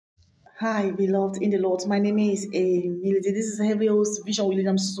Hi, beloved in the Lord. My name is Milady. This is Heavenly Host Vision William.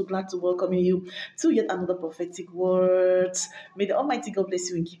 I'm so glad to welcome you to yet another prophetic word. May the Almighty God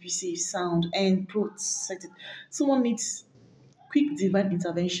bless you and keep you safe, sound, and protected. Someone needs quick divine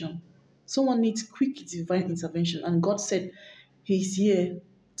intervention. Someone needs quick divine intervention, and God said He's here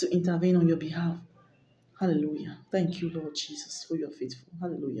to intervene on your behalf. Hallelujah. Thank you, Lord Jesus, for your faithful.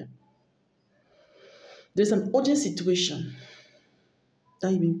 Hallelujah. There's an urgent situation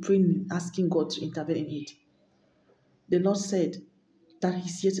that you've been praying, asking God to intervene in it. The Lord said that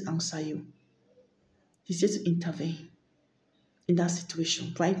He's here to answer you. He's here to intervene in that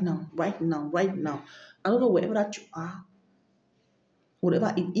situation right now, right now, right now. I don't know wherever that you are,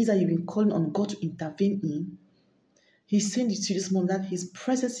 whatever it is that you've been calling on God to intervene in, He's saying to you this morning that His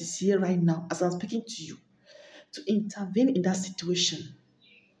presence is here right now as I'm speaking to you to intervene in that situation.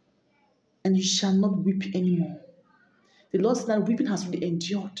 And you shall not weep anymore. The Lord said that weeping has really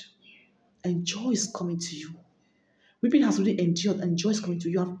endured and joy is coming to you. Weeping has really endured and joy is coming to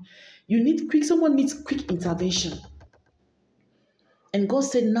you. Someone needs quick intervention. And God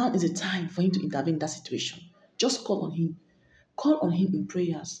said now is the time for Him to intervene in that situation. Just call on Him. Call on Him in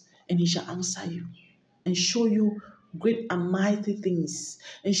prayers and He shall answer you and show you great and mighty things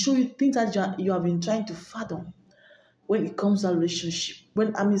and show you things that you have been trying to fathom when it comes to that relationship. When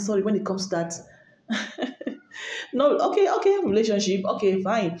it comes to that relationship, okay,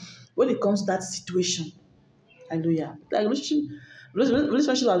 fine. When it comes to that situation, hallelujah. Like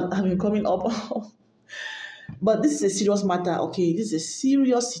relationship have been coming up. But this is a serious matter, okay? This is a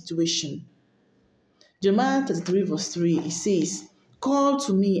serious situation. Jeremiah 33 verse 3, it says, "Call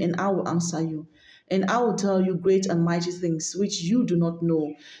to me and I will answer you, and I will tell you great and mighty things which you do not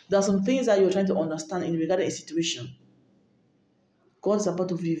know." There are some things that you're trying to understand in regard to a situation. God is about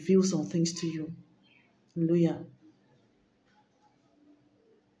to reveal some things to you. Hallelujah.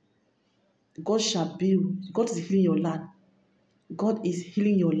 God shall build. God is healing your land. God is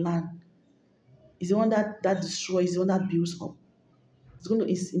healing your land. He's the one that destroys, He's the one that builds up. He's going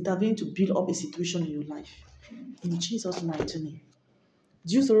to intervene to build up a situation in your life. In Jesus' mighty name.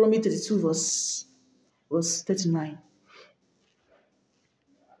 Deuteronomy 32 verse 39.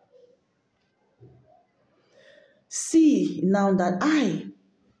 See now that I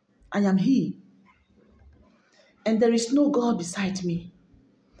am He, and there is no God beside me.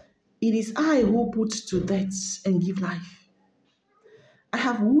 It is I who put to death and give life. I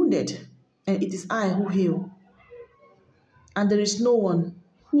have wounded, and it is I who heal. And there is no one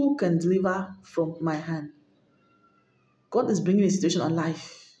who can deliver from my hand. God is bringing a situation alive.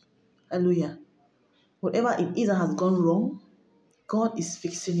 Hallelujah. Whatever it is that has gone wrong, God is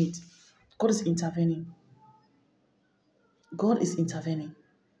fixing it. God is intervening. God is intervening.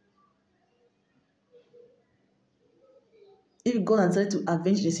 If God has decided to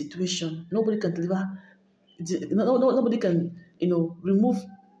avenge the situation, nobody can deliver. Nobody can, remove,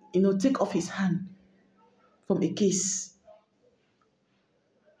 take off His hand from a case.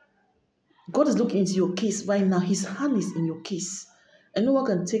 God is looking into your case right now. His hand is in your case. And no one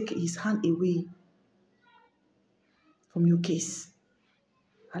can take His hand away from your case.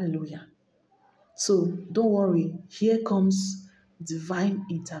 Hallelujah. So don't worry. Here comes divine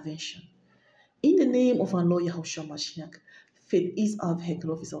intervention. In the name of our Lord Yahushua Mashiach, faith is our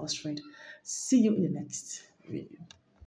vehicle, love is our strength. See you in the next video.